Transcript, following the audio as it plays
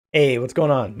Hey, what's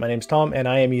going on? My name's Tom and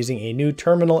I am using a new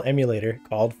terminal emulator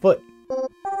called Foot.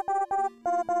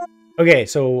 Okay,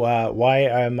 so why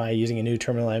am I using a new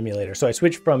terminal emulator? So I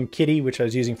switched from Kitty, which I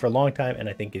was using for a long time and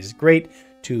I think is great,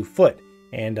 to Foot.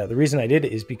 And the reason I did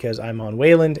is because I'm on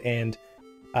Wayland and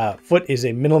Foot is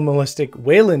a minimalistic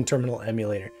Wayland terminal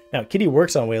emulator. Now, Kitty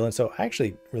works on Wayland, so I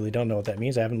actually really don't know what that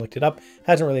means. I haven't looked it up.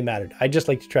 Hasn't really mattered. I just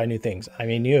like to try new things. I'm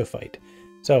a neophyte.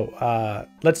 So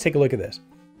let's take a look at this.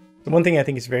 The one thing I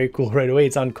think is very cool right away,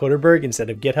 it's on Coderberg instead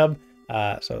of GitHub.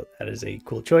 So that is a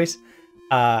cool choice.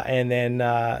 And then,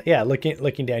 yeah,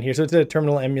 looking down here. So it's a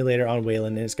terminal emulator on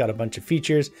Wayland and it's got a bunch of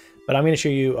features, but I'm going to show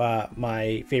you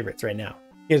my favorites right now.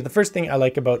 Here's the first thing I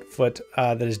like about Foot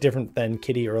that is different than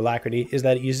Kitty or Alacrity is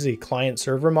that it uses a client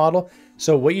server model.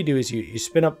 So what you do is you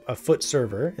spin up a Foot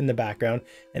server in the background.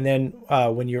 And then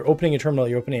when you're opening a terminal,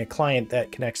 you're opening a client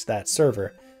that connects to that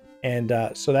server. And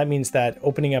so that means that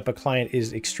opening up a client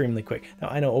is extremely quick. Now,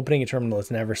 I know opening a terminal is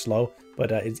never slow,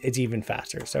 but it's even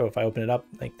faster. So if I open it up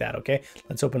like that, okay,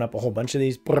 let's open up a whole bunch of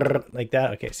these like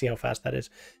that. Okay, see how fast that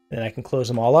is? And then I can close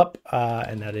them all up,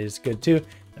 and that is good too.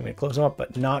 I'm going to close them up,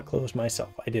 but not close myself.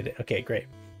 I did it. Okay, great.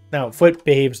 Now, Foot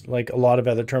behaves like a lot of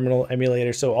other terminal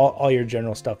emulators, so all your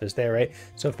general stuff is there, right?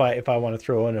 So if I want to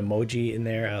throw an emoji in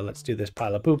there, let's do this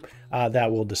pile of poop,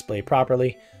 that will display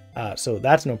properly. So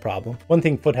that's no problem. One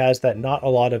thing Foot has that not a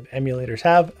lot of emulators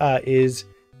have is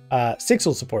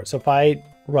Sixel support. So if I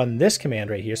run this command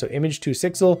right here, so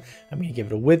image2sixel, I'm going to give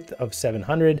it a width of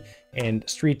 700 and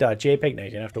street.jpg. Now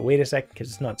you're going to have to wait a second because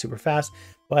it's not super fast,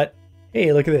 but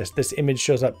hey, look at this. This image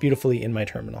shows up beautifully in my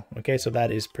terminal. Okay, so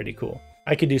that is pretty cool.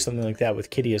 I could do something like that with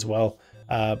Kitty as well,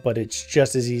 but it's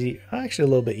just as easy, actually a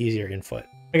little bit easier in Foot.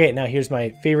 Okay, now here's my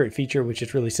favorite feature, which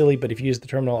is really silly, but if you use the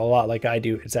terminal a lot like I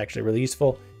do, it's actually really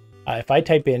useful. If I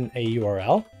type in a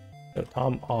URL, so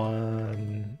Tom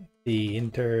on the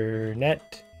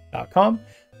internet.com,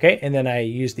 okay, and then I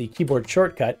use the keyboard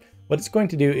shortcut, what it's going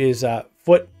to do is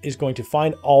Foot is going to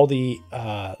find all the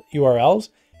URLs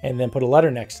and then put a letter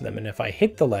next to them. And if I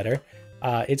hit the letter,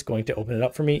 it's going to open it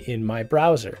up for me in my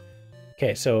browser.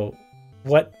 Okay, so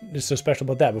what is so special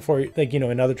about that? Before, like, you know,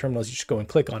 in other terminals, you just go and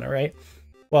click on it, right?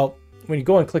 Well, when you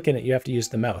go and click in it, you have to use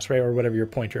the mouse, right? Or whatever your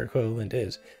pointer equivalent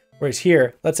is. Whereas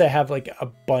here, let's say I have like a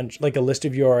bunch, like a list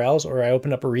of URLs, or I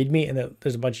open up a README and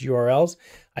there's a bunch of URLs.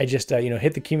 I just, you know,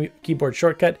 hit the keyboard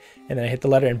shortcut and then I hit the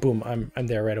letter and boom, I'm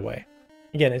there right away.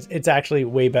 Again, it's actually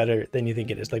way better than you think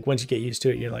it is. Like once you get used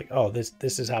to it, you're like, oh, this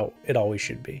is how it always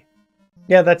should be.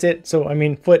 Yeah, that's it. So, I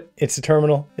mean, Foot, it's a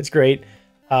terminal. It's great.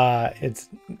 It's,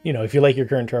 you know, if you like your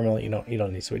current terminal, you don't need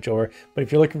to switch over. But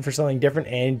if you're looking for something different,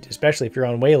 and especially if you're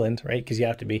on Wayland, right, because you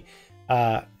have to be,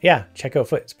 yeah, check out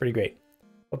Foot. It's pretty great.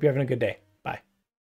 Hope you're having a good day.